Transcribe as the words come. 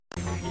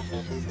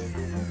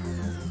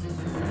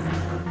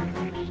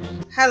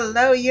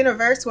Hello,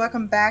 universe.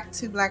 Welcome back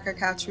to Blacker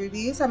Couch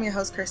Reviews. I'm your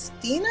host,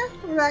 Christina.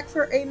 We're back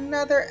for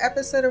another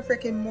episode of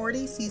Rick and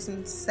Morty,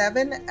 Season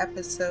 7,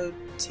 Episode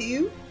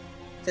 2,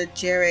 The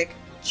Jerrick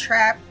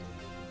Trap,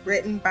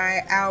 written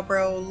by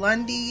Albro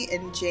Lundy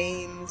and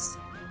James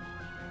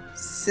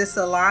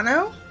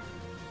Siciliano,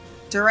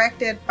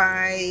 directed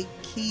by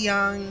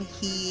Kyung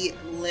Hee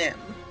Lim.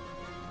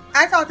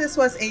 I thought this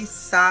was a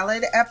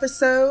solid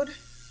episode.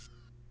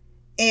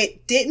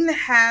 It didn't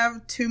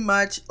have too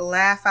much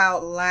laugh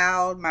out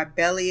loud, my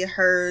belly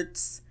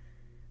hurts,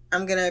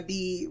 I'm gonna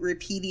be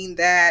repeating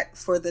that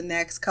for the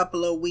next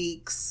couple of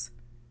weeks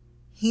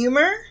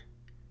humor,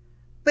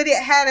 but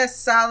it had a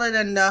solid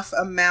enough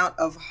amount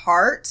of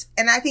heart,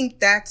 and I think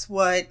that's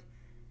what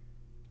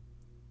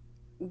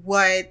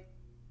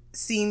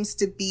seems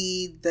to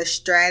be the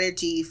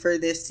strategy for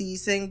this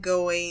season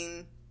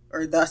going,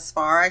 or thus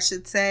far I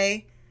should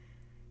say.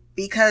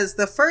 Because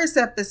the first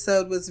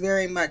episode was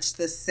very much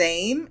the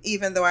same,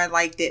 even though I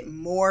liked it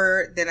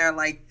more than I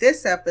liked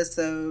this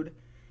episode.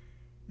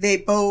 They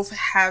both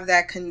have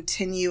that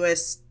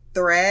continuous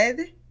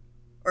thread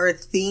or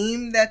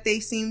theme that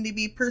they seem to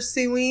be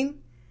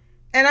pursuing.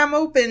 And I'm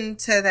open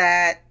to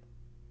that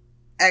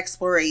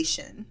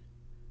exploration.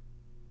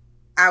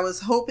 I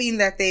was hoping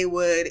that they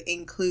would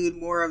include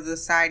more of the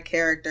side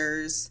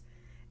characters.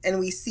 And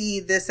we see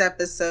this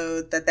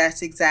episode that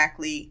that's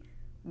exactly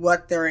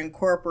what they're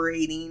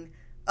incorporating,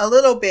 a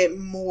little bit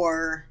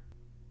more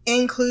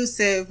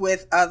inclusive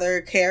with other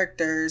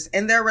characters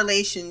and their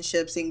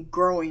relationships and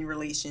growing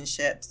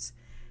relationships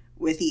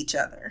with each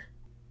other.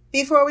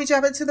 Before we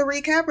jump into the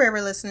recap,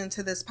 wherever listening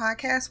to this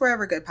podcast,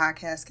 wherever good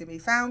podcasts can be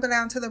found, go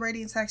down to the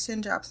rating section,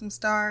 drop some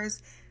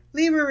stars,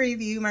 leave a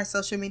review. My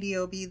social media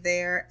will be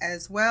there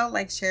as well.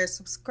 Like, share,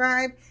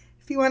 subscribe.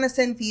 If you want to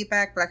send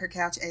feedback,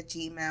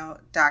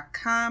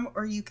 blackercouch@gmail.com,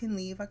 or you can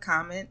leave a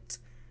comment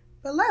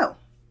below.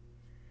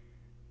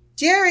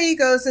 Jerry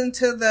goes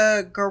into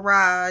the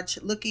garage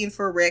looking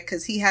for Rick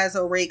because he has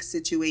a rake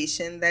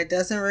situation that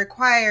doesn't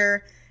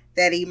require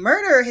that he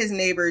murder his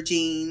neighbor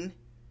Gene,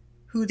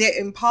 who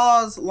didn't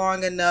pause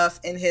long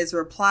enough in his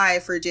reply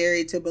for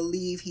Jerry to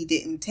believe he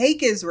didn't take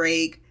his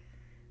rake,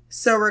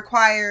 so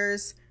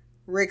requires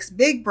Rick's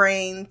big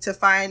brain to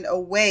find a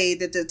way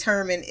to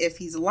determine if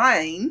he's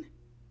lying.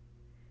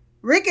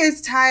 Rick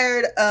is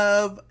tired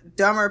of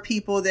dumber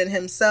people than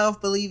himself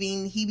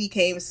believing he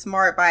became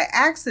smart by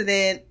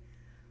accident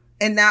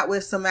and not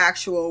with some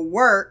actual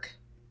work,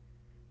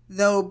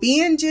 though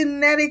being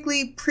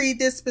genetically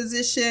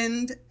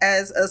predispositioned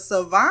as a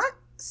savant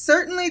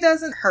certainly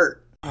doesn't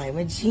hurt. I'm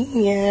a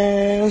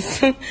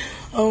genius. I'm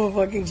a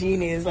fucking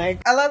genius. I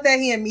love that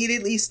he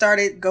immediately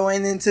started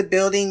going into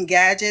building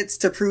gadgets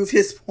to prove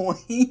his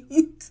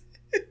point.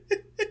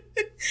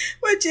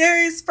 But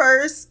Jerry's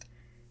first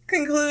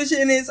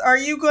conclusion is, are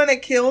you going to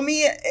kill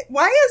me?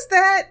 Why is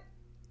that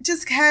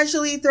just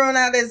casually thrown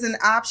out as an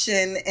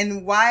option,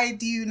 and why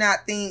do you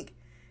not think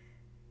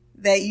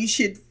that you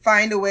should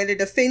find a way to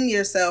defend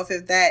yourself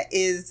if that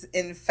is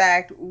in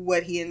fact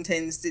what he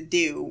intends to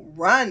do?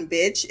 Run,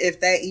 bitch, if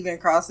that even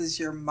crosses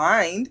your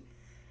mind.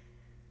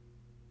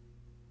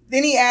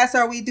 Then he asks,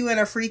 are we doing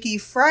a Freaky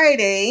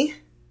Friday?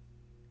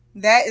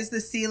 That is the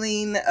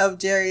ceiling of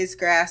Jerry's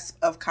grasp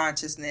of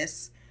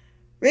consciousness.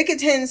 Rick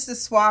intends to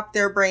swap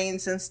their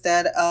brains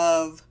instead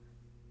of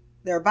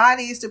their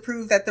bodies to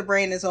prove that the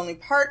brain is only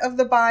part of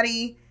the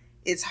body.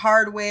 It's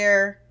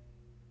hardware.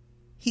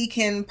 He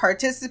can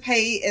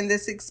participate in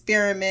this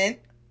experiment,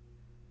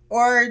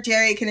 or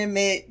Jerry can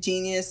admit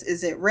genius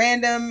isn't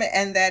random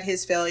and that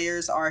his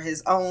failures are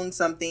his own,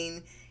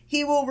 something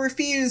he will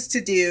refuse to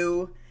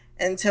do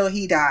until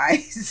he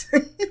dies.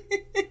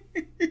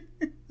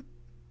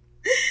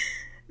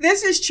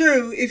 This is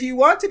true. If you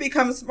want to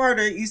become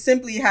smarter, you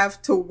simply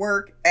have to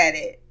work at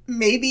it.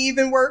 Maybe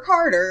even work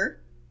harder.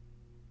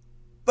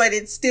 But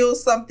it's still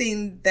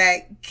something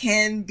that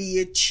can be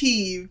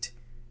achieved.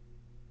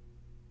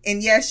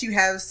 And yes, you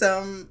have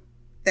some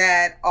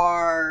that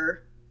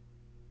are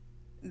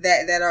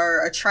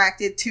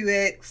attracted to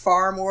it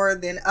far more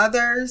than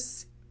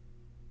others.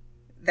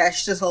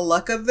 That's just a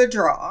luck of the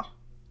draw.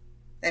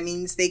 That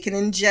means they can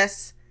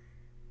ingest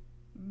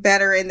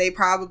better and they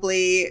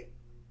probably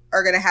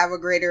are going to have a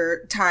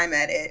greater time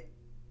at it.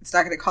 It's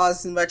not going to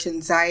cause as much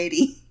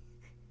anxiety.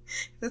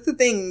 That's the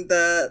thing.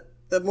 The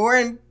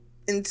more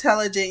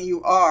intelligent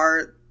you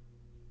are,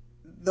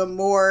 the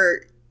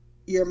more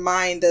your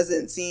mind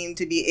doesn't seem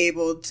to be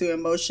able to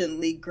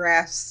emotionally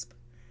grasp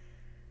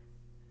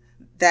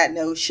that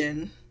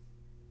notion.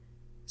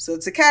 So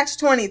it's a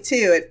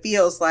catch-22, it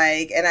feels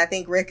like, and I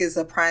think Rick is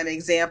a prime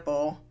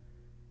example.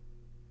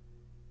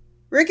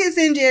 Rick is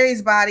in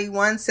Jerry's body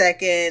 1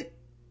 second,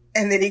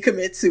 and then he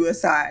commits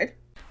suicide.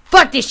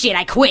 Fuck this shit,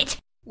 I quit!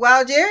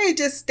 While Jerry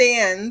just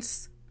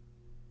stands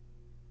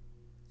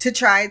to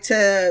try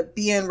to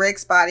be in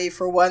Rick's body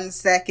for 1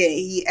 second,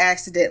 he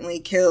accidentally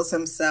kills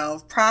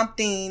himself,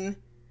 prompting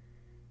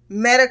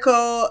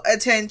medical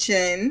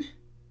attention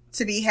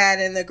to be had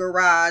in the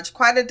garage.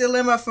 Quite a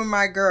dilemma for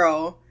my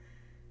girl,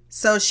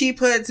 So she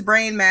puts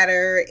brain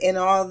matter in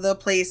all the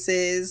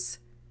places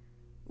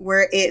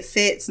where it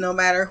fits, no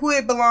matter who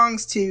it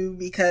belongs to,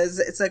 because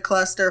it's a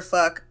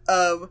clusterfuck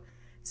of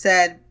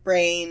said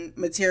brain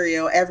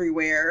material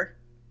everywhere,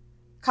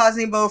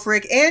 causing both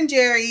Rick and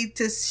Jerry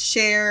to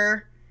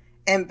share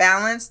and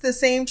balance the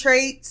same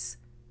traits.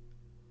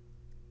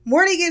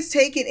 Morty gets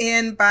taken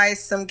in by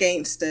some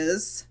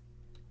gangsters.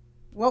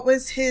 What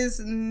was his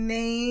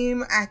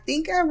name? I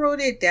think I wrote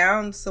it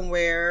down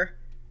somewhere.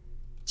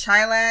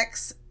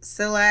 Chilax,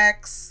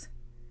 Silax,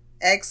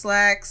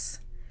 Xlax.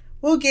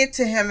 We'll get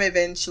to him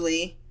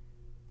eventually.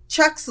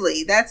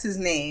 Chuxley, that's his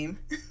name.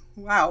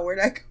 Wow, where'd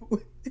I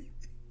go?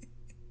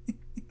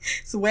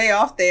 It's way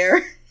off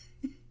there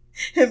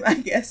in my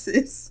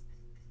guesses.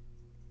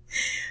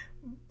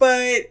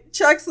 But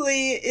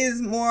Chuxley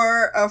is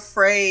more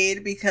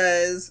afraid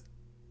because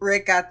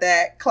Rick got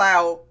that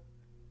clout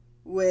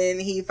when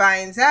he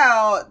finds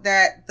out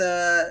that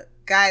the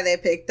guy they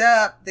picked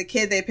up, the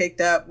kid they picked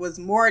up, was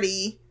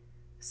Morty,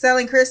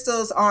 selling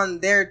crystals on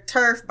their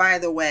turf, by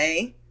the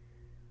way.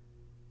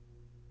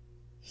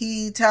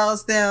 He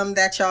tells them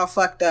that y'all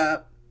fucked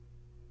up.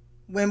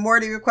 When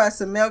Morty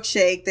requests a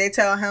milkshake, they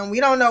tell him, we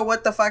don't know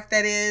what the fuck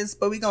that is,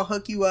 but we gonna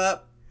hook you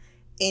up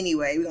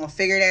anyway. We gonna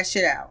figure that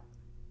shit out.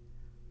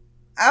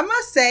 I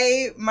must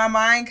say, my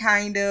mind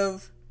kind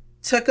of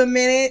took a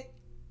minute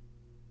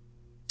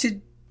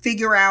to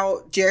figure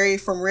out Jerry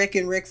from Rick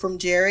and Rick from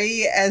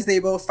Jerry as they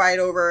both fight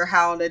over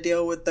how to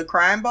deal with the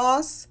crime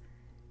boss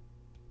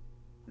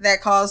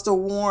that caused a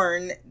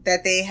warn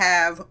that they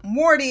have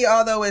Morty,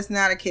 although it's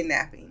not a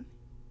kidnapping.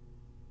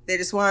 They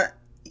just want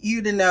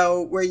you to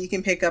know where you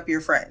can pick up your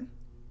friend.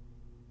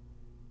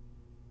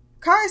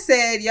 Carr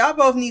said, y'all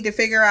both need to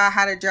figure out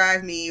how to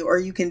drive me or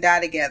you can die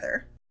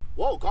together.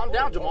 Whoa, calm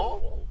down,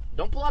 Jamal.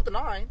 Don't pull out the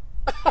 9.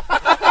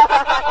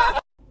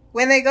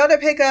 When they go to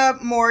pick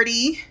up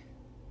Morty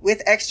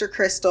with extra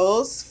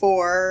crystals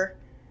for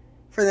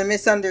the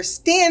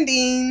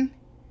misunderstanding,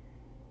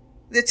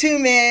 the two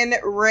men,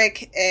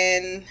 Rick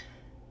and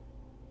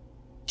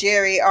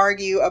Jerry,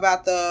 argue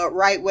about the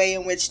right way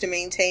in which to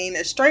maintain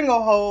a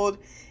stranglehold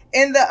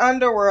in the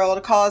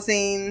underworld,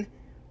 causing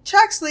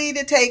Chuxley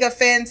to take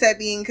offense at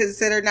being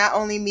considered not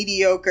only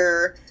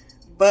mediocre,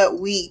 but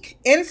weak,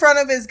 in front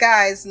of his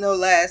guys, no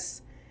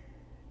less.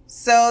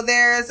 So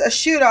there's a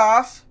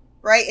shoot-off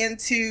right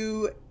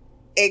into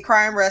a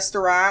crime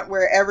restaurant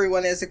where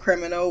everyone is a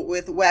criminal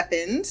with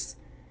weapons.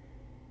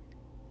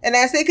 And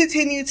as they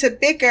continue to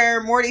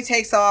bicker, Morty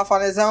takes off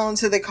on his own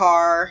to the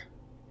car.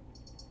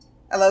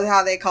 I love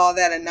how they call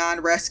that a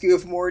non-rescue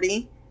of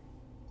Morty.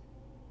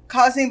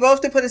 Causing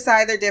both to put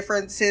aside their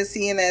differences,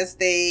 seeing as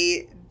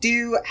they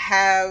do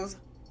have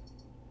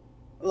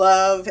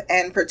love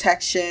and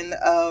protection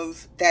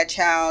of that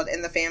child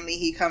and the family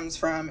he comes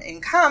from in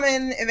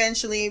common,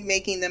 eventually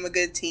making them a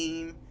good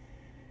team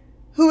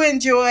who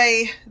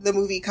enjoy the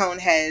movie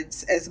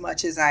Coneheads as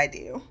much as I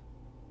do.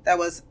 That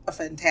was a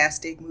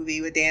fantastic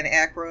movie with Dan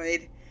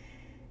Aykroyd.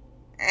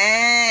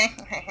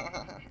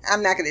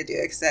 I'm not going to do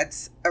it because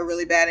that's a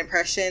really bad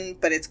impression,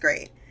 but it's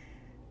great.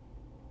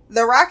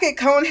 The rocket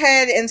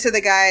Conehead into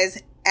the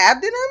guy's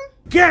abdomen?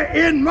 Get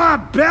in my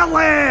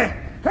belly!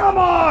 Come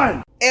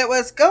on! It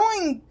was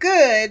going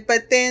good,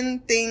 but then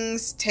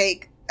things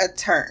take a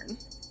turn.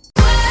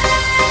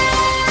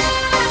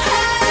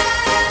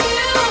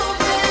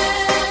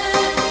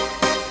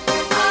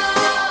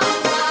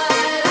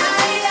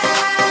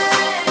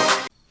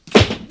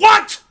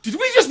 What? Did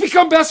we just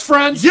become best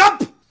friends?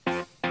 Yup!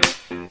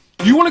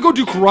 You want to go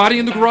do karate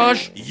in the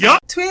garage? Yup!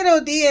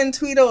 Tweedledee and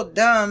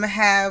Tweedledum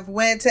have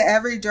went to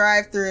every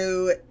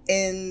drive-thru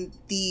in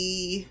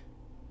the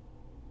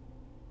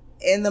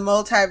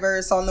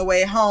multiverse on the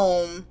way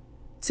home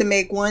to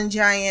make one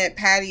giant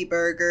patty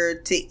burger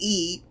to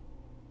eat.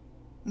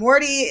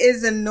 Morty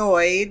is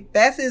annoyed.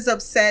 Beth is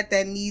upset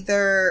that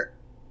neither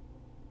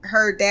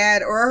her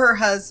dad or her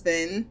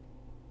husband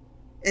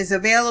is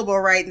available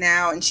right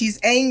now, and she's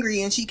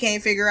angry and she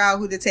can't figure out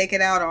who to take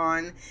it out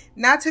on.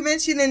 Not to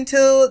mention,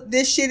 until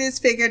this shit is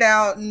figured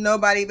out,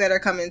 nobody better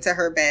come into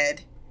her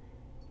bed,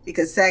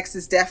 because sex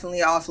is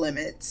definitely off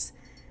limits.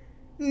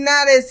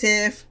 Not as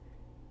if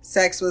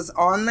sex was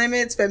on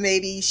limits, but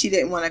maybe she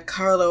didn't want to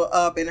curl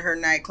up in her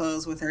night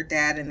clothes with her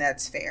dad, and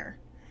that's fair.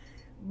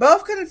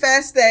 Both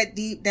confess that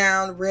deep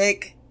down,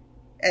 Rick,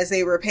 as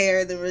they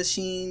repair the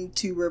machine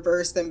to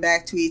reverse them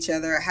back to each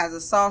other, has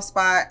a soft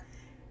spot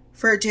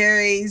for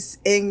Jerry's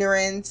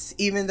ignorance,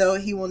 even though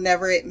he will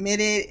never admit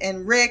it.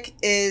 And Rick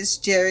is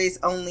Jerry's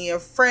only a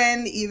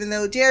friend, even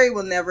though Jerry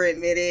will never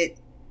admit it.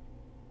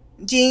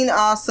 Gene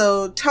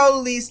also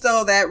totally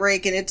stole that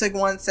rake, and it took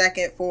 1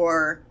 second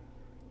for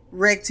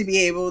Rick to be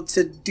able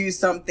to do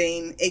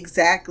something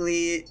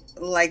exactly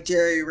like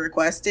Jerry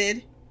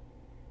requested.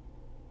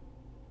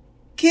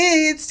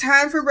 Kids,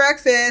 time for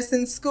breakfast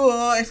and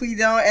school. If we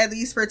don't at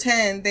least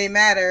pretend they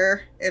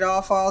matter, it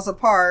all falls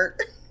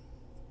apart.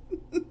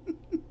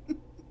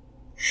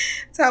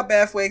 That's how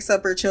Beth wakes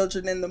up her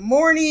children in the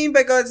morning,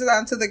 but goes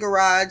down to the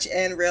garage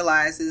and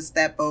realizes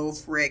that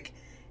both Rick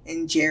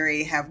and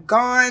Jerry have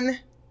gone.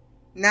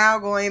 now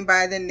going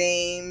by the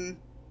names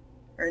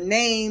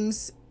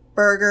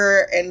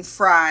Burger and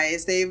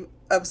Fries. They've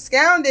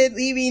absconded,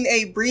 leaving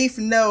a brief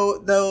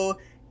note, though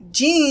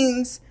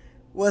Jean's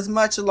was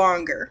much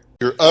longer.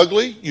 You're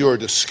ugly. You are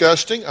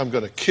disgusting. I'm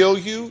going to kill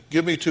you.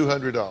 Give me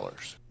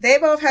 $200. They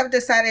both have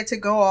decided to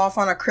go off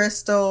on a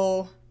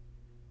crystal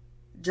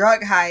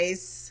drug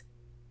heist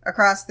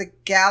across the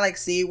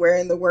galaxy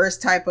wearing the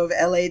worst type of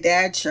LA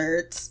dad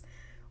shirts.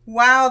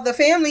 While the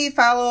family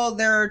follow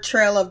their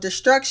trail of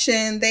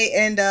destruction, they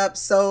end up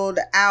sold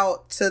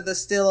out to the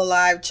still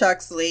alive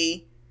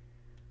Chuxley,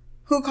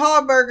 who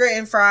called Burger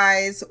and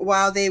Fries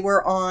while they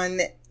were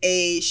on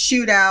a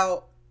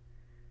shootout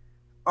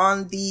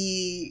on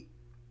the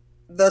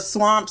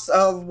swamps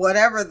of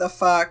whatever the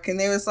fuck. And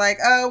they was like,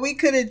 oh, we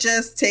could have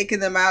just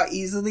taken them out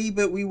easily,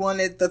 but we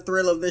wanted the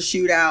thrill of the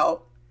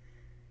shootout.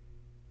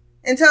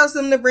 And tells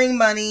them to bring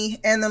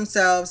money and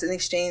themselves in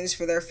exchange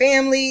for their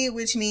family,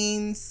 which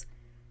means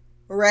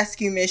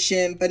rescue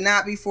mission, but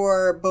not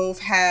before both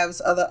halves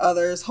of the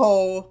other's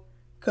whole,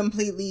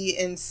 completely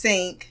in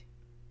sync.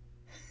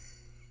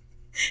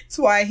 It's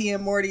why he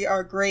and Morty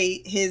are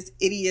great. His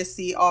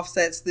idiocy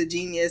offsets the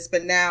genius,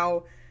 but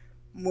now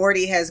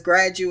Morty has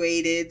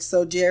graduated,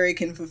 so Jerry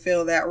can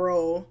fulfill that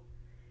role.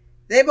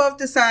 They both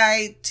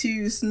decide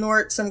to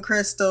snort some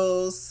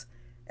crystals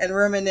and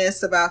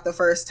reminisce about the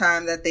first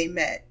time that they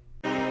met.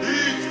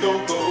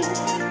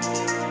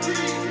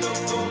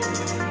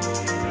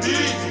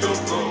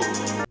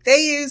 They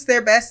use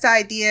their best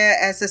idea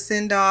as a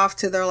send-off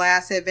to their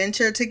last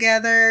adventure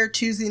together,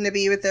 choosing to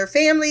be with their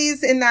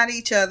families and not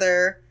each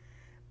other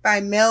by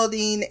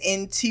melding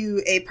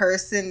into a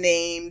person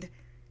named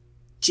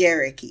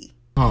Jerrick.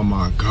 Oh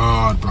my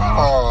God, bro.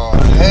 Oh,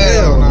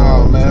 hell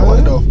no, man.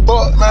 What the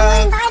fuck,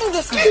 man?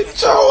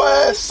 Get your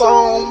ass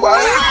on, boy.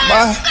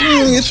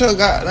 You get your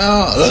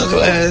goddamn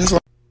ugly ass on.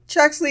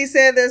 Chuxley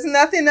said there's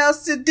nothing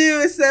else to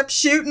do except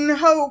shoot and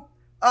hope.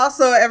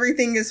 Also,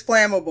 everything is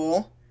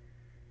flammable.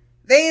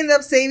 They end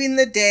up saving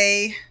the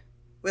day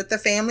with the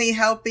family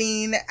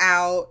helping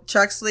out.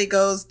 Chuxley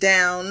goes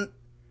down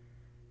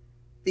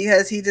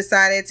because he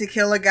decided to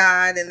kill a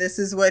god, and this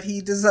is what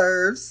he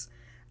deserves.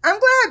 I'm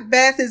glad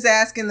Beth is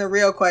asking the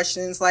real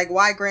questions, like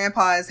why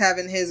Grandpa is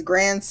having his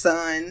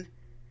grandson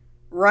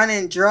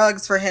running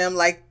drugs for him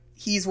like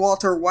he's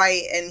Walter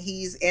White and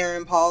he's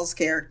Aaron Paul's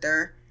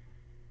character.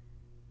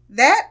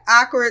 That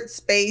awkward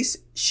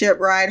spaceship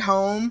ride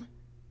home.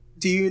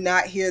 Do you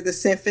not hear the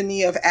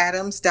symphony of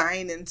atoms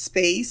dying in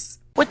space?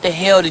 What the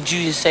hell did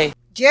you just say?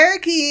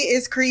 Jerrick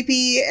is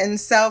creepy and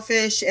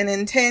selfish and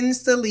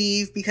intends to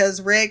leave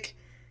because Rick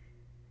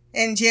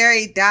and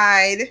Jerry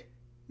died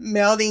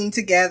melding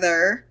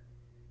together.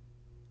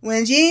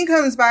 When Gene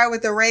comes by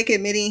with the rake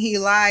admitting he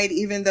lied,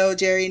 even though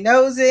Jerry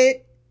knows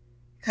it,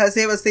 because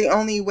it was the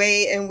only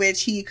way in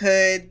which he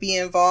could be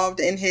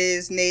involved in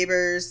his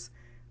neighbor's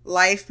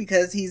life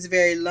because he's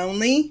very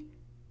lonely.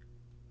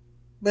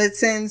 But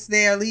since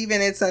they are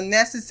leaving, it's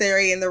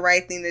unnecessary, and the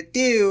right thing to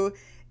do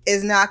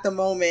is not the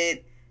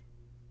moment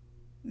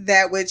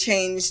that would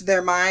change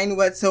their mind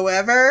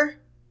whatsoever.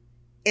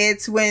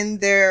 It's when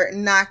they're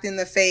knocked in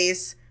the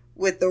face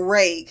with the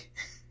rake.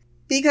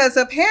 Because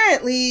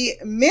apparently,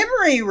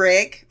 Memory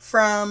Rick,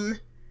 from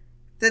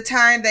the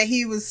time that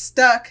he was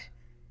stuck,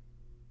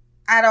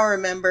 I don't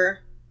remember,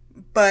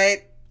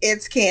 but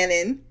it's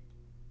canon.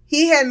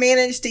 He had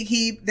managed to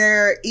keep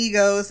their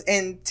egos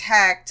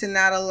intact to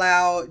not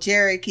allow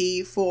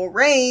Jerrick full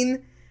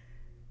reign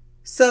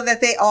so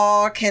that they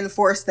all can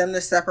force them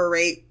to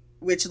separate,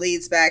 which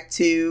leads back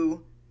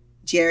to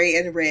Jerry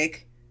and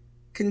Rick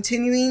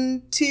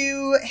continuing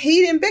to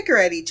hate and bicker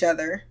at each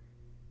other.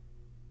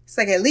 It's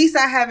like, at least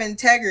I have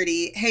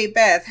integrity. Hey,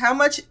 Beth, how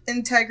much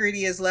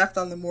integrity is left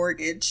on the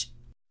mortgage?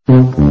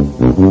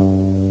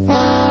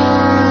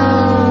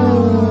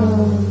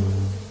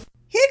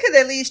 He could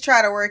at least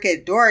try to work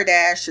at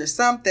DoorDash or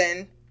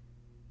something.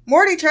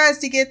 Morty tries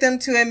to get them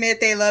to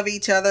admit they love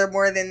each other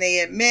more than they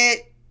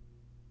admit,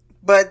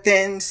 but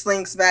then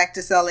slinks back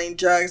to selling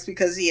drugs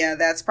because, yeah,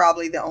 that's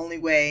probably the only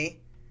way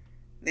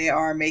they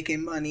are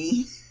making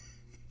money.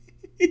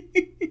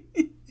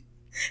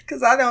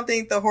 Because I don't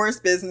think the horse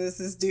business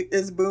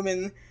is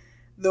booming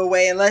the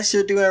way unless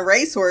you're doing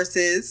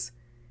racehorses.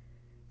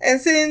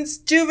 And since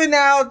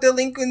juvenile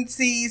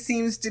delinquency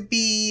seems to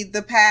be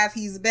the path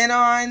he's been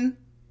on,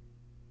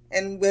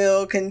 and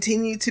will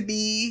continue to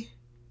be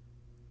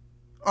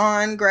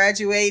on,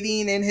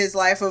 graduating in his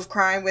life of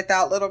crime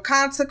without little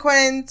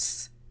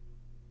consequence.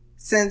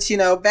 Since,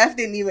 Beth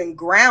didn't even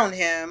ground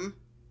him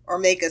or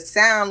make a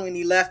sound when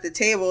he left the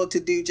table to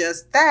do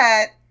just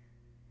that,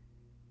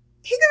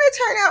 he's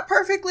gonna turn out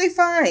perfectly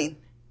fine.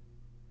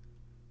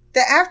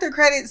 The after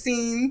credit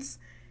scenes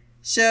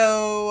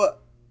show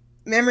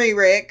Memory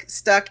Rick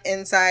stuck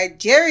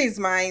inside Jerry's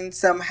mind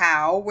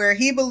somehow, where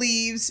he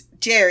believes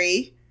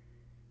Jerry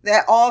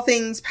that all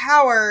things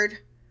powered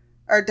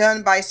are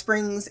done by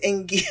springs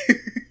and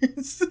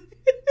gears.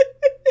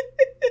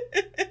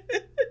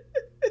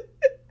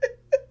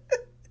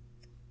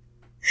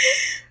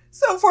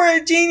 So for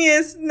a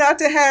genius not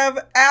to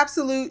have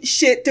absolute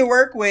shit to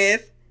work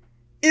with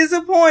is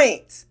a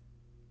point.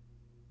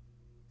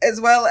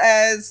 As well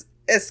as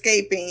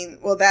escaping.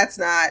 Well, that's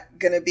not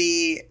going to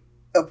be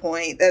a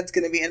point. That's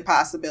going to be an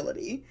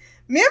impossibility.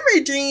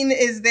 Memory Gene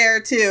is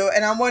there too,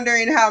 and I'm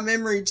wondering how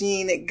Memory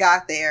Gene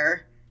got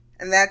there.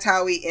 And that's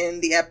how we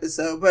end the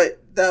episode. But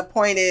the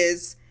point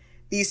is,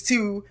 these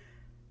two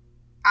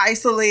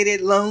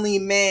isolated, lonely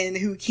men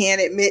who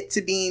can't admit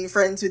to being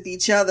friends with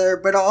each other,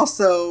 but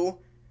also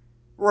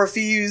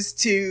refuse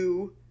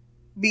to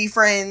be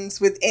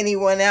friends with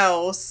anyone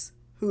else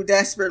who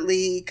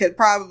desperately could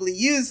probably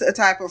use a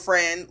type of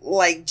friend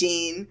like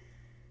Gene,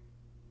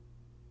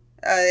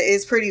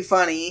 is pretty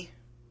funny.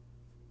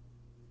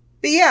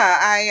 But yeah,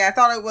 I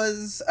thought it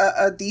was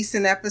a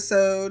decent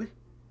episode,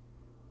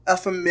 a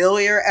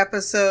familiar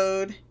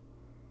episode,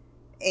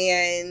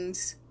 and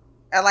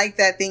I like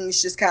that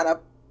things just kind of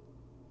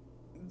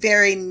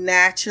very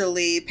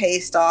naturally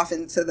paced off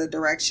into the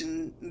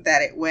direction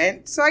that it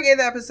went. So I gave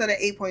the episode an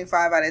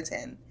 8.5 out of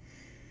 10.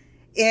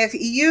 If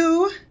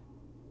you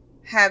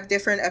have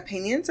different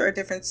opinions or a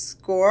different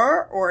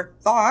score or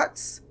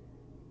thoughts,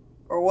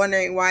 or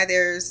wondering why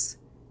there's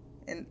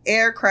an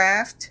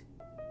aircraft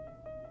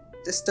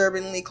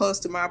disturbingly close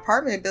to my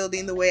apartment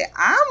building the way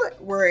I'm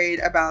worried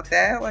about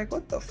that, like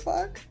what the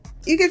fuck?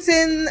 You can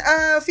send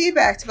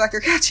feedback to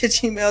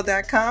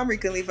blackgirlcouch@gmail.com, or you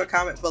can leave a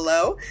comment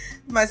below.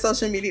 My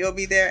social media will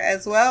be there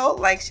as well.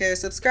 Like, share,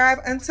 subscribe.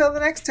 Until the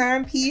next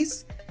time,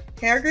 peace,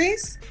 hair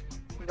grease,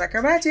 Black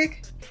Girl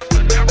Magic.